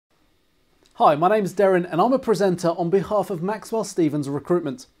Hi, my name is Darren and I'm a presenter on behalf of Maxwell Stephens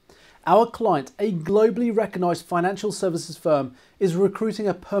Recruitment. Our client, a globally recognised financial services firm, is recruiting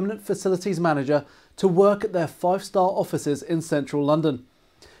a permanent facilities manager to work at their 5-star offices in central London.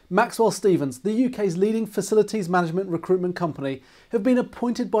 Maxwell Stephens, the UK's leading facilities management recruitment company, have been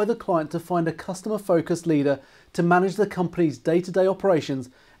appointed by the client to find a customer-focused leader to manage the company's day-to-day operations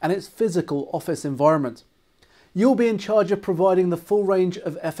and its physical office environment. You'll be in charge of providing the full range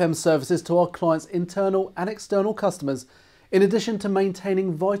of FM services to our clients' internal and external customers, in addition to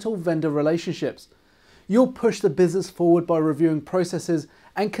maintaining vital vendor relationships. You'll push the business forward by reviewing processes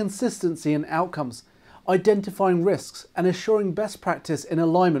and consistency in outcomes, identifying risks and assuring best practice in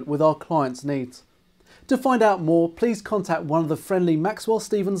alignment with our clients' needs. To find out more, please contact one of the friendly Maxwell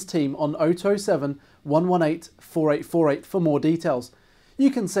Stephens team on 0207 118 4848 for more details. You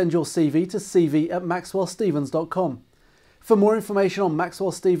can send your CV to cv@maxwellstephens.com. For more information on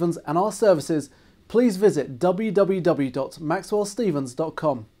Maxwell Stephens and our services, please visit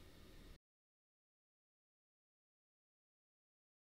www.maxwellstephens.com.